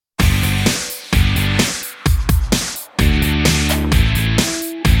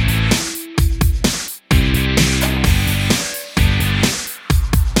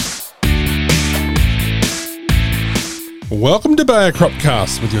Welcome to Bayer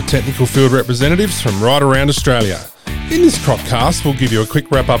Cropcast with your technical field representatives from right around Australia. In this Cropcast, we'll give you a quick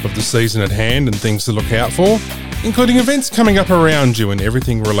wrap-up of the season at hand and things to look out for, including events coming up around you and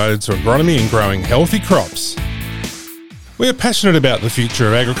everything related to agronomy and growing healthy crops. We are passionate about the future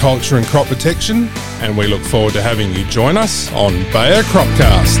of agriculture and crop protection, and we look forward to having you join us on Bayer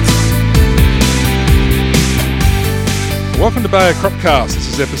Cropcast. Welcome to Bayer Cropcast. This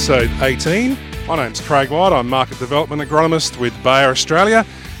is episode 18. My name's Craig White. I'm Market Development Agronomist with Bayer Australia,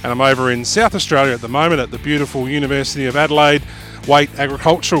 and I'm over in South Australia at the moment at the beautiful University of Adelaide Waite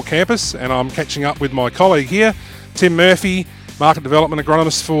Agricultural Campus, and I'm catching up with my colleague here, Tim Murphy, Market Development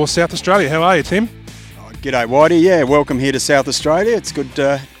Agronomist for South Australia. How are you, Tim? G'day, Whitey. Yeah, welcome here to South Australia. It's good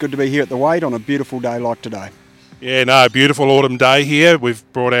to be here at the Waite on a beautiful day like today. Yeah, no, beautiful autumn day here. We've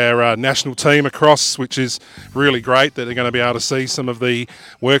brought our national team across, which is really great that they're going to be able to see some of the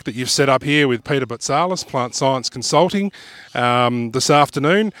work that you've set up here with Peter Botsalis, Plant Science Consulting, this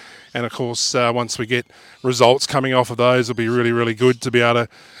afternoon. And of course, once we get results coming off of those, it'll be really, really good to be able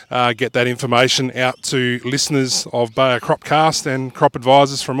to get that information out to listeners of Bayer Cropcast and crop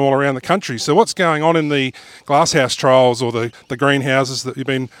advisors from all around the country. So what's going on in the glasshouse trials or the greenhouses that you've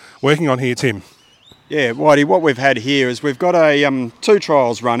been working on here, Tim? Yeah, Whitey, what we've had here is we've got two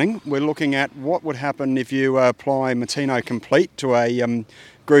trials running. We're looking at what would happen if you apply Matino Complete to a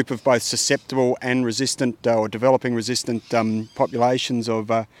group of both susceptible and resistant or developing resistant populations of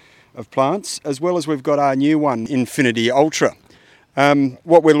plants, as well as we've got our new one, Infinity Ultra.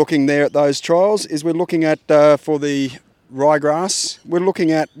 What we're looking there at those trials is we're looking at, for the ryegrass, we're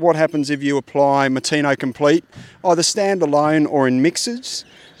looking at what happens if you apply Matino Complete, either standalone or in mixes,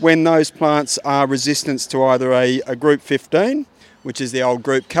 when those plants are resistant to either a group 15, which is the old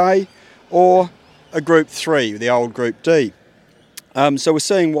group K, or a group 3, the old group D. So we're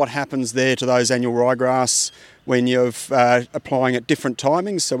seeing what happens there to those annual ryegrass when you're applying at different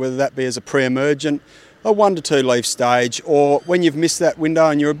timings, so whether that be as a pre-emergent, a 1 to 2 leaf stage, or when you've missed that window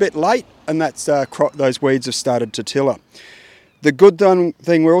and you're a bit late and that's those weeds have started to tiller. The good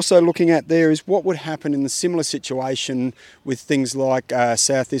thing we're also looking at there is what would happen in the similar situation with things like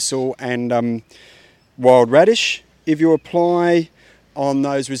sow thistle and wild radish. If you apply on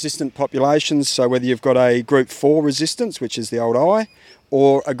those resistant populations, so whether you've got a group 4 resistance, which is the old I,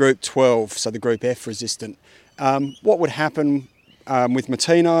 or a group 12, so the group F resistant, what would happen with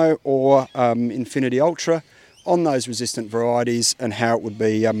Matino or Infinity Ultra on those resistant varieties and how it would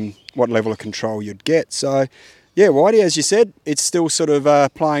be, what level of control you'd get. So yeah, Whitey, as you said, it's still sort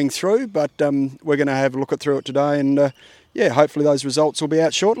of playing through, but we're going to have a look through it today, and hopefully those results will be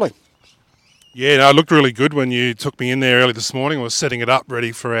out shortly. Yeah, no, it looked really good when you took me in there early this morning. I was setting it up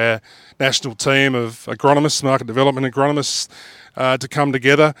ready for our national team of agronomists, market development agronomists, to come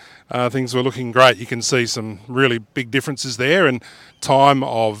together. Things were looking great. You can see some really big differences there, and time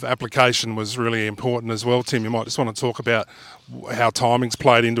of application was really important as well. Tim, you might just want to talk about how timing's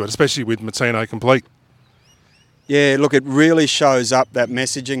played into it, especially with Matino Complete. Yeah, look, it really shows up that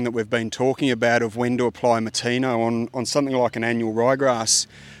messaging that we've been talking about of when to apply Matino on something like an annual ryegrass.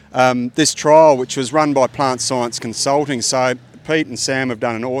 This trial, which was run by Plant Science Consulting, so Pete and Sam have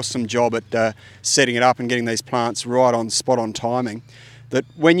done an awesome job at setting it up and getting these plants right on spot on timing, that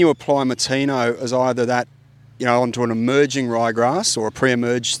when you apply Matino as either that, onto an emerging ryegrass or a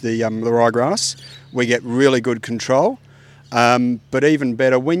pre-emerge the ryegrass, we get really good control. But even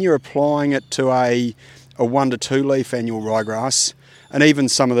better, when you're applying it to a 1 to 2 leaf annual ryegrass, and even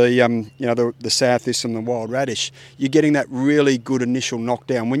some of the the sow thistle and the wild radish, you're getting that really good initial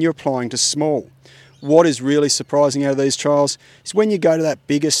knockdown when you're applying to small. What is really surprising out of these trials is when you go to that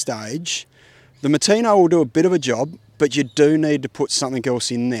bigger stage, the Matino will do a bit of a job, but you do need to put something else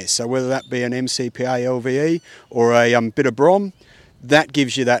in there. So whether that be an MCPA LVE or a bit of Brom, that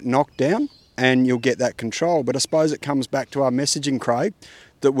gives you that knockdown and you'll get that control. But I suppose it comes back to our messaging, Craig,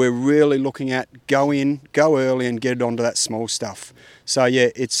 that we're really looking at go early and get it onto that small stuff. So yeah,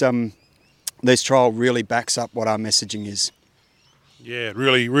 it's this trial really backs up what our messaging is. Yeah,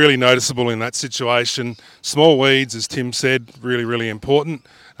 really, really noticeable in that situation. Small weeds, as Tim said, really, really important.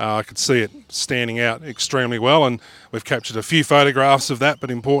 I could see it standing out extremely well, and we've captured a few photographs of that,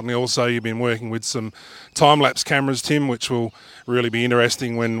 but importantly also you've been working with some time-lapse cameras, Tim, which will really be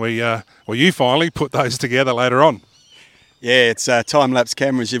interesting when you finally put those together later on. Yeah, it's time-lapse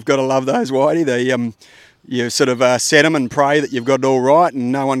cameras. You've got to love those, Whitey. You sort of set them and pray that you've got it all right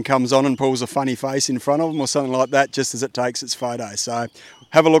and no one comes on and pulls a funny face in front of them or something like that just as it takes its photo. So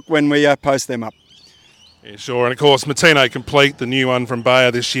have a look when we post them up. Yeah, sure. And of course, Matino Complete, the new one from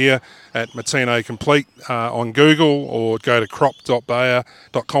Bayer this year at Matino Complete on Google, or go to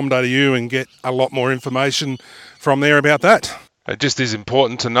crop.bayer.com.au and get a lot more information from there about that. It just is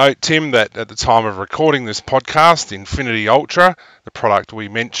important to note, Tim, that at the time of recording this podcast, Infinity Ultra, the product we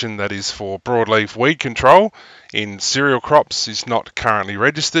mentioned that is for broadleaf weed control in cereal crops, is not currently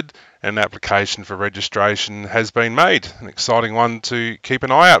registered. An application for registration has been made, an exciting one to keep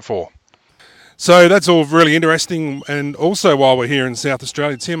an eye out for. So that's all really interesting. And also, while we're here in South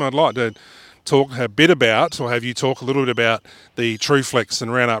Australia, Tim, I'd like to talk a bit about, or have you talk a little bit about the TruFlex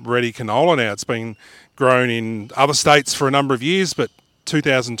and Roundup Ready canola. Now, it's been grown in other states for a number of years, but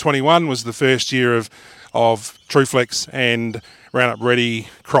 2021 was the first year of TruFlex and Roundup Ready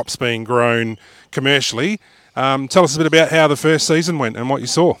crops being grown commercially. Tell us a bit about how the first season went and what you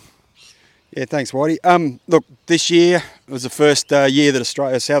saw. Yeah, thanks, Whitey. Look, this year was the first year that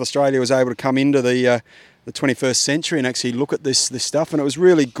South Australia was able to come into the 21st century and actually look at this stuff, and it was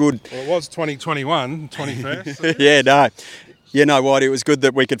really good. Well, it was 2021, 21st. Whitey, it was good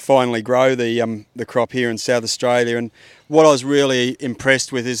that we could finally grow the crop here in South Australia. And what I was really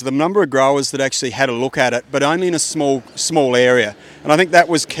impressed with is the number of growers that actually had a look at it, but only in a small area. And I think that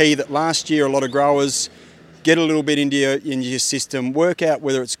was key. That last year, a lot of growers get a little bit into your system, work out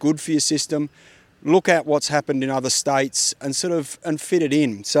whether it's good for your system, look at what's happened in other states and fit it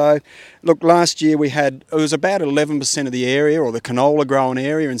in. So, look, last year it was about 11% of the area, or the canola growing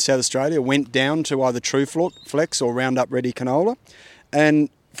area in South Australia, went down to either TruFlex or Roundup Ready canola.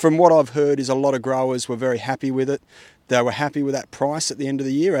 And from what I've heard is a lot of growers were very happy with it. They were happy with that price at the end of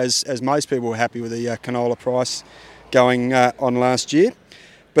the year, as most people were happy with the canola price going on last year.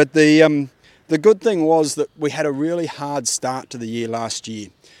 But the good thing was that we had a really hard start to the year last year.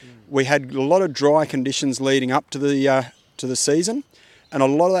 We had a lot of dry conditions leading up to the season, and a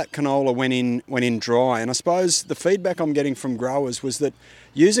lot of that canola went in dry. And I suppose the feedback I'm getting from growers was that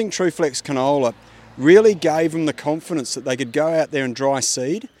using TruFlex canola really gave them the confidence that they could go out there and dry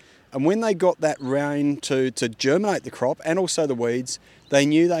seed. And when they got that rain to germinate the crop and also the weeds, they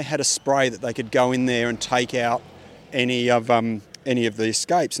knew they had a spray that they could go in there and take out any of the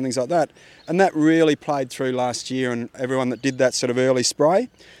escapes and things like that. And that really played through last year, and everyone that did that sort of early spray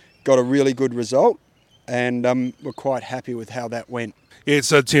got a really good result, and we're quite happy with how that went. Yeah,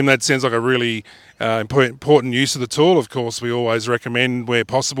 so Tim, that sounds like a really important use of the tool. Of course, we always recommend where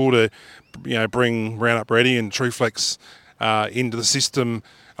possible to bring Roundup Ready and TruFlex into the system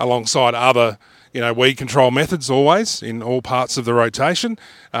alongside other weed control methods, always in all parts of the rotation.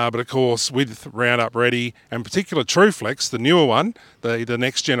 But of course, with Roundup Ready and particular TruFlex, the newer one, the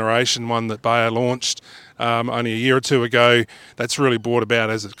next generation one that Bayer launched only a year or two ago, that's really brought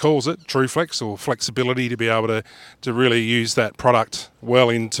about, as it calls it, TruFlex, or flexibility to be able to really use that product well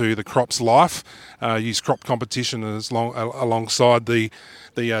into the crop's life, use crop competition alongside the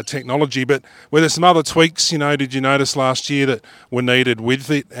technology. But were there some other tweaks, did you notice last year that were needed with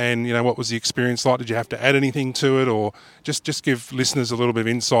it, and what was the experience like? Did you have to add anything to it, or just give listeners a little bit of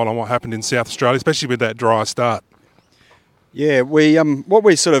insight on what happened in South Australia, especially with that dry start? Yeah, what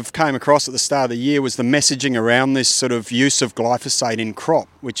we sort of came across at the start of the year was the messaging around this sort of use of glyphosate in crop,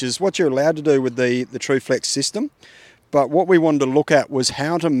 which is what you're allowed to do with the TruFlex system. But what we wanted to look at was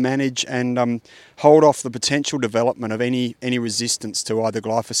how to manage and hold off the potential development of any resistance to either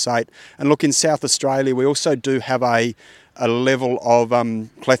glyphosate. And look, in South Australia, we also do have a level of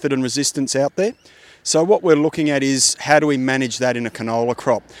clethodim resistance out there. So what we're looking at is how do we manage that in a canola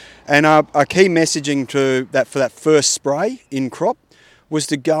crop? And our key messaging for that first spray in crop was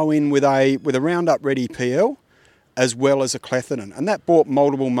to go in with a Roundup Ready PL as well as a clethodim. And that brought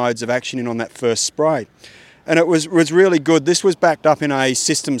multiple modes of action in on that first spray. And it was really good. This was backed up in a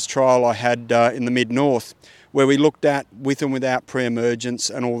systems trial I had in the mid-north, where we looked at with and without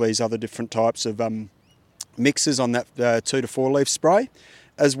pre-emergence and all these other different types of mixes on that 2 to 4 leaf spray,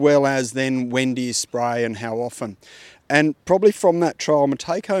 as well as then when do you spray and how often. And probably from that trial, my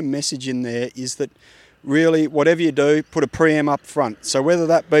take-home message in there is that really, whatever you do, put a pre-em up front. So whether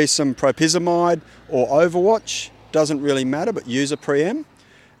that be some propyzamide or Overwatch, doesn't really matter, but use a pre-em.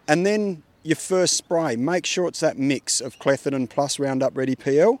 And then your first spray, make sure it's that mix of clethodim plus Roundup Ready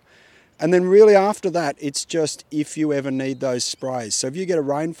PL. And then really after that, it's just if you ever need those sprays. So if you get a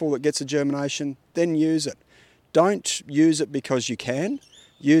rainfall that gets a germination, then use it. Don't use it because you can.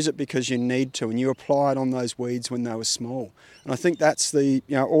 Use it because you need to, and you apply it on those weeds when they were small. And I think that's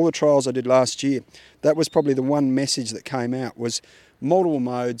all the trials I did last year, that was probably the one message that came out, was multiple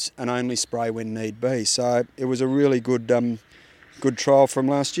modes and only spray when need be. So it was a really good trial from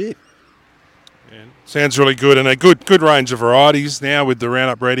last year. Yeah, sounds really good, and a good range of varieties now with the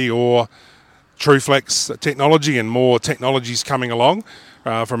Roundup Ready or TruFlex technology, and more technologies coming along.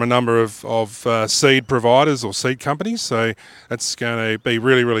 from a number of seed providers or seed companies. So that's going to be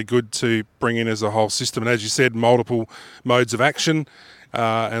really, really good to bring in as a whole system. And as you said, multiple modes of action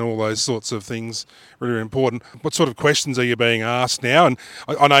and all those sorts of things, really, really important. What sort of questions are you being asked now? And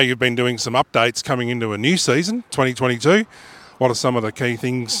I know you've been doing some updates coming into a new season, 2022. What are some of the key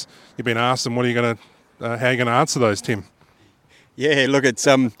things you've been asked, and what are you going to, how are you going to answer those, Tim? Yeah, look,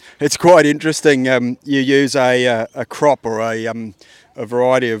 it's quite interesting. You use a crop or a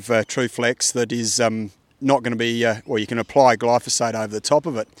variety of TruFlex that is not going to be, or you can apply glyphosate over the top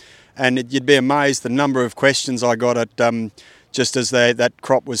of it, and you'd be amazed the number of questions I got at just as that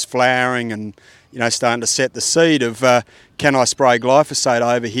crop was flowering and starting to set the seed of can I spray glyphosate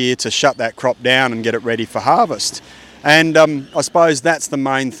over here to shut that crop down and get it ready for harvest. And I suppose that's the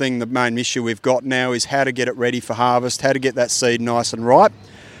main thing, the main issue we've got now is how to get it ready for harvest, how to get that seed nice and ripe.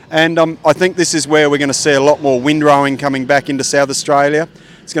 And I think this is where we're going to see a lot more windrowing coming back into South Australia.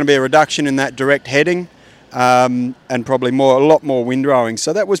 It's going to be a reduction in that direct heading and probably a lot more windrowing.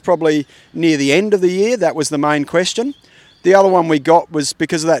 So that was probably near the end of the year. That was the main question. The other one we got was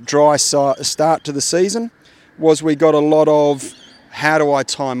because of that dry start to the season, was we got a lot of how do I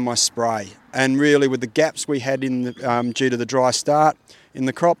time my spray? And really with the gaps we had in the, due to the dry start in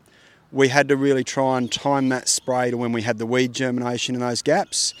the crop, we had to really try and time that spray to when we had the weed germination in those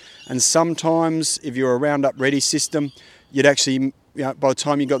gaps. And sometimes if you're a Roundup Ready system, you'd actually, by the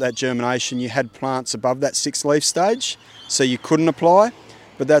time you got that germination, you had plants above that 6 leaf stage, so you couldn't apply.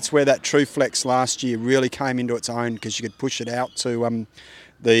 But that's where that TruFlex last year really came into its own, because you could push it out to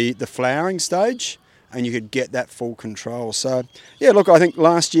the flowering stage and you could get that full control. So, yeah, look, I think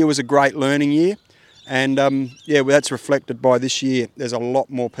last year was a great learning year. And, that's reflected by this year. There's a lot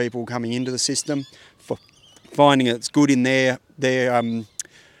more people coming into the system, for finding it's good in their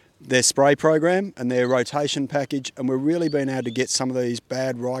spray program and their rotation package. And we're really being able to get some of these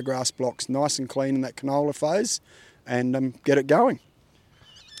bad ryegrass blocks nice and clean in that canola phase and get it going.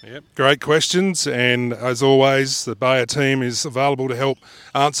 Yep, great questions, and as always, the Bayer team is available to help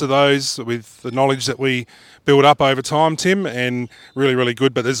answer those with the knowledge that we build up over time, Tim, and really, really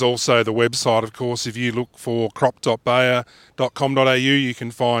good. But there's also the website, of course. If you look for crop.bayer.com.au, you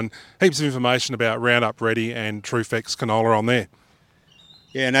can find heaps of information about Roundup Ready and TruFlex canola on there.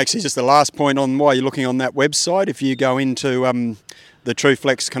 Yeah, and actually just the last point on why you're looking on that website, if you go into the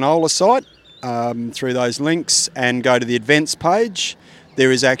TruFlex canola site through those links and go to the events page, there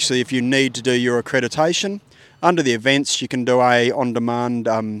is actually, if you need to do your accreditation, under the events you can do a on-demand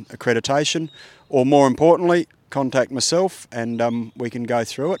accreditation, or more importantly, contact myself and we can go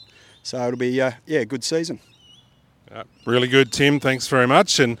through it. So it'll be, a good season. Really good, Tim. Thanks very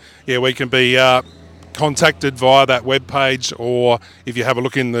much. And, we can be contacted via that webpage, or if you have a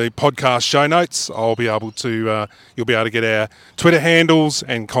look in the podcast show notes, you'll be able to get our Twitter handles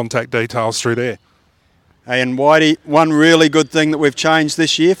and contact details through there. And Whitey, one really good thing that we've changed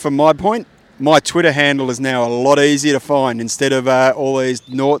this year from my point, my Twitter handle is now a lot easier to find. Instead of all these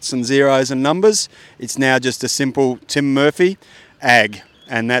noughts and zeros and numbers, it's now just a simple Tim Murphy Ag.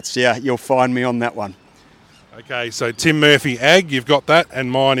 And that's, you'll find me on that one. Okay, so Tim Murphy Ag, you've got that,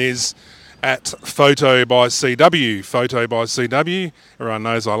 and mine is at Photo by CW. Photo by CW. Everyone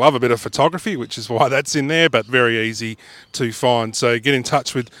knows I love a bit of photography, which is why that's in there, but very easy to find. So get in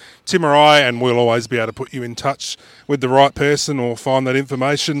touch with Tim or I, and we'll always be able to put you in touch with the right person or find that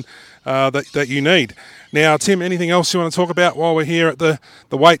information that you need. Now, Tim, anything else you want to talk about while we're here at the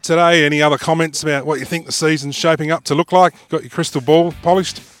wait today? Any other comments about what you think the season's shaping up to look like? Got your crystal ball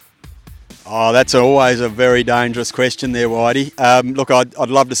polished? Oh, that's always a very dangerous question there, Whitey. Look, I'd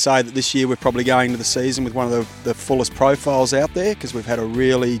love to say that this year we're probably going into the season with one of the fullest profiles out there, because we've had a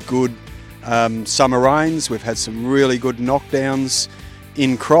really good summer rains. We've had some really good knockdowns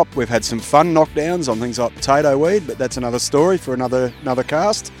in crop. We've had some fun knockdowns on things like potato weed, but that's another story for another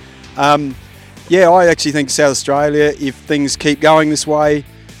cast. I actually think South Australia, if things keep going this way,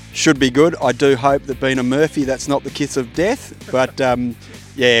 should be good. I do hope that being a Murphy, that's not the kiss of death, but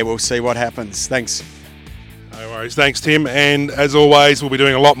we'll see what happens. Thanks. No worries. Thanks, Tim. And as always, we'll be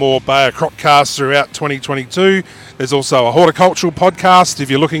doing a lot more Bayer Cropcasts throughout 2022. There's also a horticultural podcast if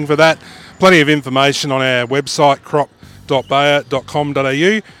you're looking for that. Plenty of information on our website,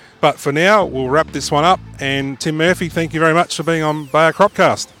 crop.bayer.com.au. But for now, we'll wrap this one up. And Tim Murphy, thank you very much for being on Bayer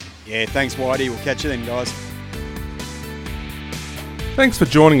Cropcast. Yeah, thanks, Whitey. We'll catch you then, guys. Thanks for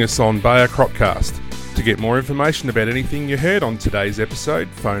joining us on Bayer Cropcast. To get more information about anything you heard on today's episode,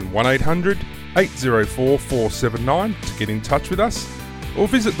 phone 1800 804 479 to get in touch with us, or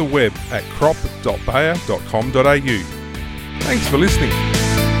visit the web at crop.bayer.com.au. Thanks for listening.